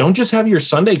ministries. Don't just have your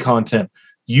Sunday content.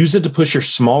 Use it to push your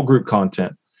small group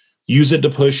content. Use it to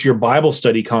push your Bible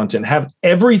study content. Have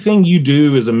everything you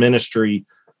do as a ministry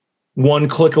one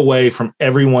click away from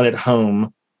everyone at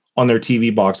home on their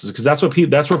TV boxes, because that's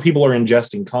where people are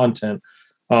ingesting content.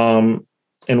 And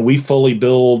we fully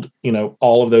build,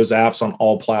 all of those apps on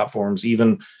all platforms,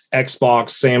 even Xbox,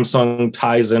 Samsung,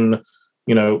 Tizen,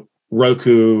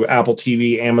 Roku, Apple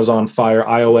TV, Amazon Fire,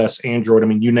 iOS, Android. I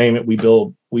mean, you name it, we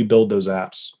build those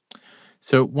apps.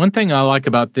 So one thing I like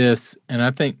about this, and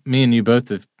I think me and you both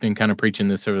have been kind of preaching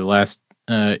this over the last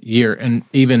year, and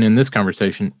even in this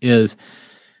conversation, is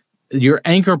your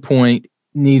anchor point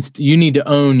you need to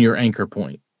own your anchor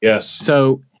point. Yes.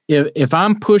 So if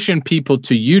I'm pushing people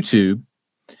to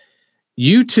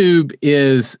YouTube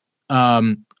is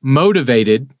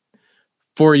motivated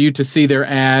for you to see their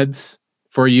ads,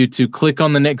 for you to click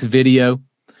on the next video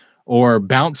or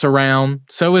bounce around.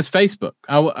 So is Facebook.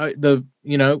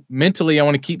 Mentally, I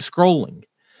want to keep scrolling.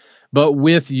 But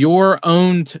with your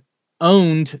owned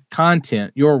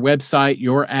content, your website,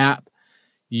 your app,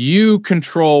 you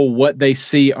control what they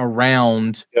see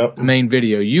around the main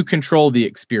video. You control the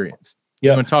experience.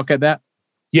 You want to talk at that?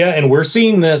 Yeah, and we're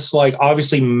seeing this like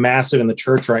obviously massive in the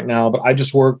church right now. But I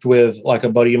just worked with like a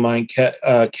buddy of mine,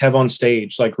 Kev on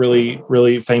Stage, like really,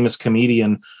 really famous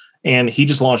comedian. And he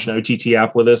just launched an OTT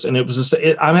app with us. And it was just,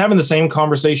 I'm having the same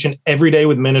conversation every day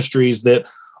with ministries that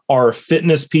are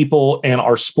fitness people and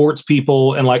our sports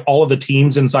people and like all of the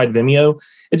teams inside Vimeo.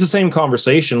 It's the same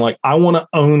conversation. Like, I want to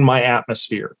own my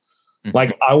atmosphere. Mm-hmm.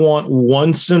 Like, I want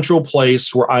one central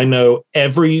place where I know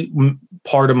every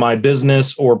part of my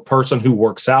business or person who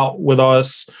works out with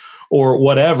us or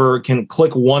whatever can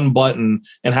click one button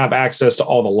and have access to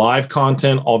all the live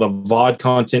content, all the VOD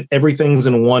content. Everything's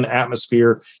in one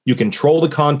atmosphere. You control the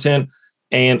content.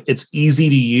 And it's easy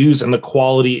to use, and the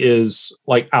quality is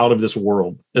like out of this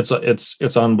world. It's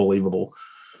unbelievable.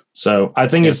 So I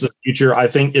think it's the future. I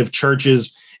think if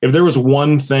there was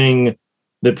one thing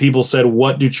that people said,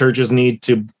 what do churches need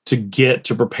to get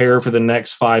to prepare for the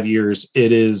next 5 years?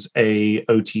 It is a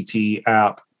OTT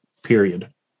app, period.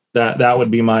 That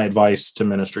would be my advice to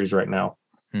ministries right now.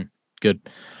 Good.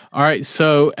 All right.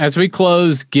 So as we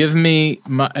close, give me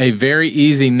a very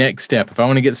easy next step. If I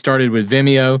want to get started with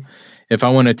Vimeo, if I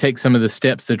want to take some of the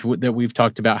steps that we've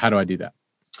talked about, how do I do that?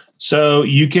 So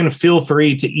you can feel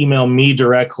free to email me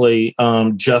directly,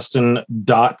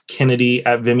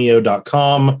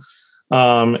 justin.kennedy@vimeo.com.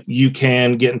 You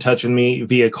can get in touch with me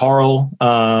via Carl,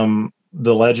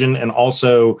 the legend, and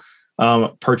also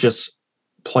purchase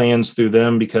plans through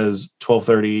them because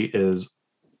 1230 is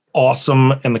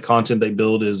awesome and the content they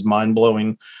build is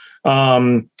mind-blowing.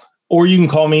 Or you can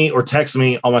call me or text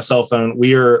me on my cell phone.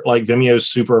 We are like Vimeo's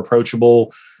super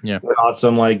approachable. Yeah. We're not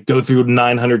some like go through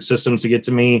 900 systems to get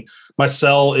to me. My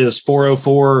cell is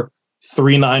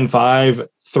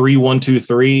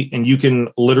 404-395-3123. And you can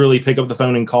literally pick up the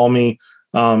phone and call me,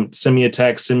 send me a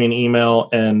text, send me an email.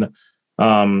 And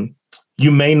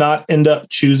you may not end up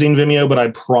choosing Vimeo, but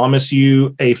I promise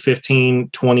you a 15,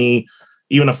 20,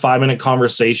 even a 5-minute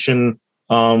conversation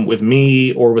with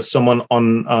me or with someone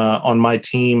on my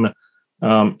team,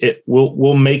 it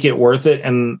will make it worth it.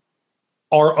 And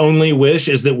our only wish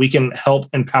is that we can help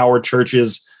empower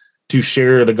churches to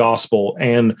share the gospel.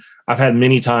 And I've had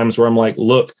many times where I'm like,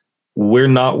 look, we're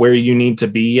not where you need to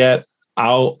be yet.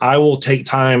 I will take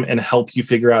time and help you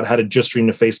figure out how to just stream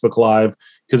to Facebook Live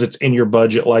because it's in your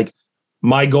budget. Like,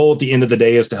 my goal at the end of the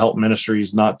day is to help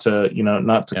ministries, not to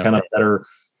kind of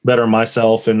better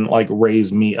myself and like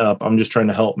raise me up. I'm just trying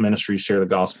to help ministries share the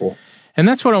gospel. And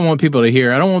that's what I want people to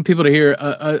hear. I don't want people to hear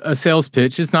a sales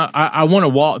pitch. It's not. I want to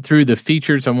walk through the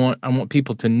features. I want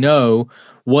people to know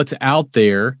what's out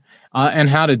there and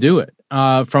how to do it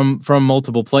from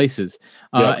multiple places.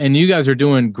 And you guys are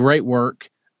doing great work.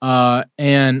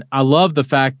 And I love the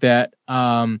fact that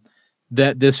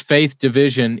that this faith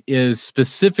division is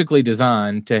specifically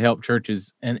designed to help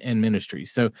churches and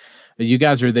ministries. So you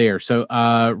guys are there. So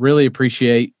really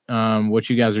appreciate what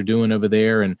you guys are doing over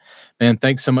there. And man,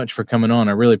 thanks so much for coming on.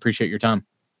 I really appreciate your time.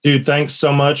 Dude, thanks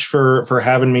so much for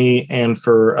having me and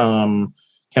for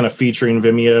kind of featuring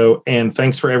Vimeo. And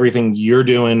thanks for everything you're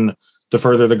doing to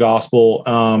further the gospel.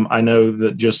 I know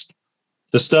that just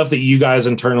the stuff that you guys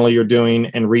internally are doing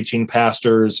and reaching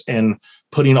pastors and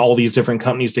putting all these different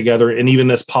companies together, and even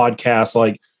this podcast,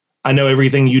 like, I know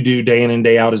everything you do day in and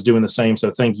day out is doing the same.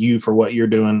 So thank you for what you're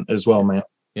doing as well, man.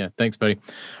 Yeah. Thanks, buddy.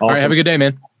 All right. Have a good day,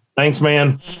 man. Thanks,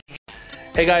 man.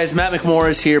 Hey guys, Matt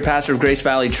McMorris here, pastor of Grace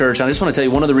Valley Church. And I just want to tell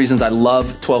you, one of the reasons I love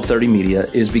 1230 Media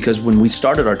is because when we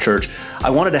started our church,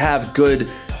 I wanted to have good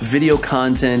video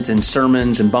content and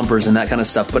sermons and bumpers and that kind of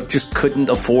stuff, but just couldn't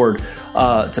afford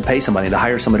to pay somebody, to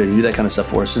hire somebody to do that kind of stuff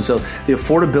for us. And so the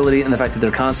affordability and the fact that they're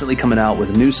constantly coming out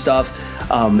with new stuff,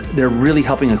 they're really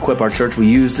helping equip our church. We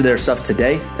used their stuff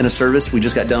today in a service. We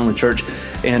just got done with church,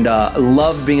 and I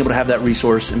love being able to have that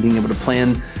resource and being able to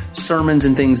plan sermons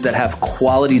and things that have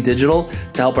quality digital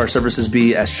to help our services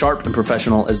be as sharp and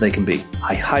professional as they can be.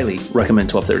 I highly recommend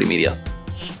 1230 Media.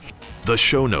 The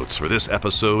show notes for this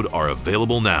episode are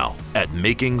available now at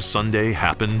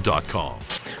makingSundayHappen.com.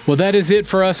 Well, that is it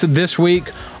for us this week.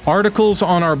 Articles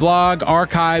on our blog,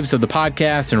 archives of the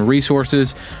podcast, and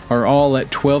resources are all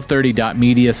at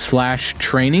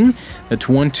 1230.media/training. That's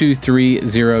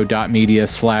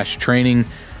 1230.media/training.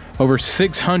 over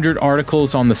 600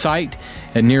 articles on the site,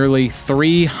 and nearly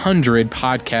 300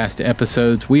 podcast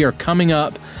episodes. We are coming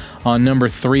up on number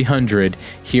 300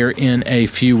 here in a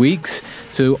few weeks.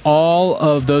 So all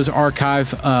of those archive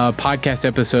podcast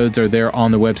episodes are there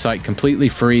on the website, completely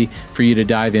free for you to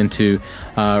dive into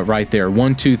right there,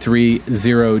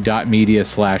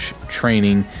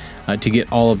 1230.media/training to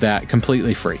get all of that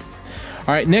completely free.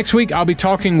 All right, next week I'll be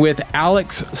talking with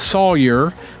Alex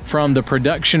Sawyer from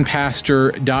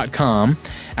theproductionpastor.com.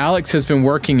 Alex has been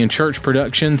working in church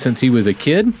production since he was a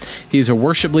kid. He's a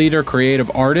worship leader,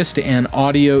 creative artist, and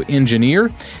audio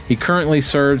engineer. He currently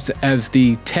serves as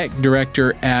the tech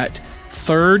director at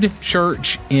Third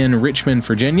Church in Richmond,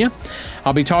 Virginia.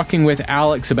 I'll be talking with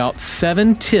Alex about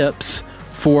 7 tips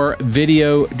for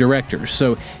video directors.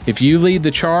 So if you lead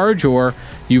the charge or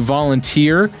you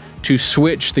volunteer to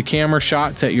switch the camera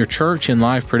shots at your church in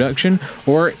live production,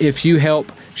 or if you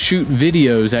help shoot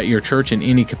videos at your church in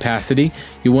any capacity,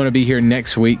 you want to be here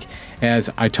next week as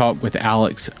I talk with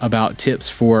Alex about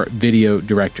tips for video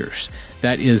directors.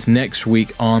 That is next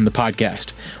week on the podcast.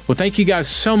 Well, thank you guys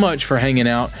so much for hanging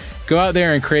out. Go out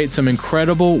there and create some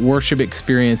incredible worship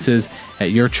experiences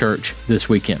at your church this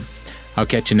weekend. I'll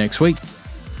catch you next week.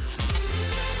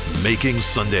 Making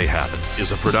Sunday Happen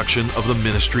is a production of the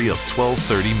ministry of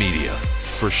 1230 Media.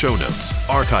 For show notes,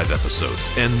 archive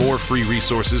episodes, and more free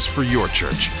resources for your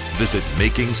church, visit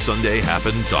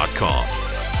MakingSundayHappen.com.